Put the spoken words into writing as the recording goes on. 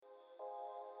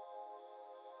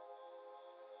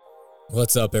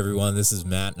What's up, everyone? This is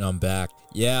Matt, and I'm back.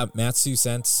 Yeah, Matt's 2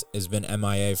 Cents has been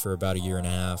MIA for about a year and a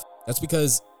half. That's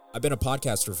because I've been a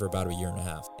podcaster for about a year and a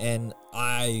half, and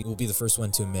I will be the first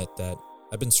one to admit that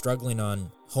I've been struggling on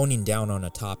honing down on a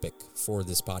topic for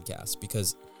this podcast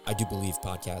because I do believe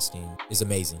podcasting is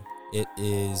amazing. It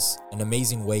is an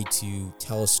amazing way to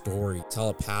tell a story, tell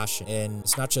a passion, and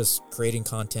it's not just creating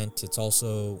content, it's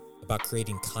also about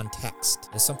creating context.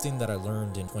 It's something that I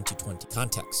learned in 2020.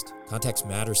 Context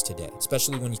matters today,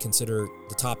 especially when you consider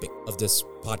the topic of this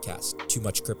podcast, too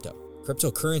much crypto.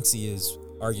 Cryptocurrency is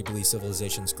arguably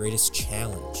civilization's greatest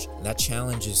challenge. And that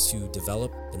challenge is to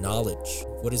develop the knowledge.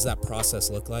 What does that process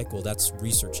look like? Well, that's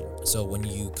researching. So when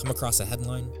you come across a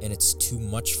headline and it's too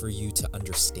much for you to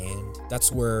understand,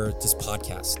 that's where this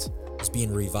podcast is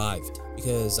being revived.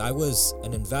 Because I was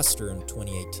an investor in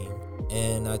 2018.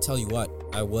 And I tell you what,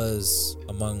 I was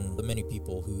among the many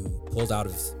people who pulled out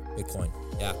of Bitcoin.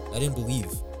 Yeah, I didn't believe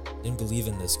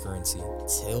in this currency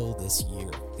until this year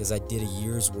because I did a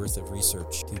year's worth of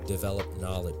research to develop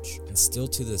knowledge. And still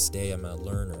to this day, I'm a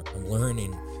learner. I'm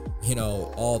learning,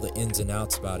 all the ins and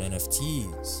outs about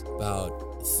NFTs,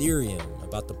 about Ethereum,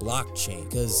 about the blockchain,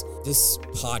 because this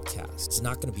podcast is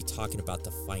not going to be talking about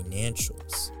the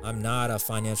financials. I'm not a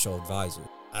financial advisor.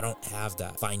 I don't have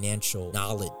that financial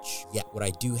knowledge yet. What I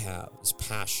do have is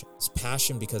passion. It's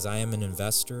passion because I am an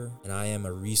investor and I am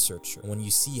a researcher. When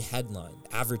you see headline,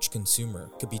 average consumer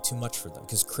could be too much for them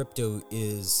because crypto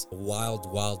is a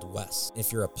wild, wild west.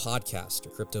 If you're a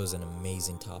podcaster, crypto is an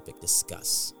amazing topic to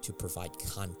discuss to provide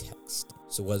context.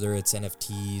 So whether it's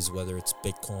NFTs, whether it's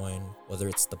Bitcoin, whether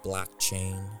it's the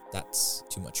blockchain, that's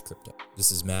too much crypto.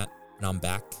 This is Matt, and I'm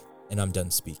back, and I'm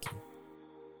done speaking.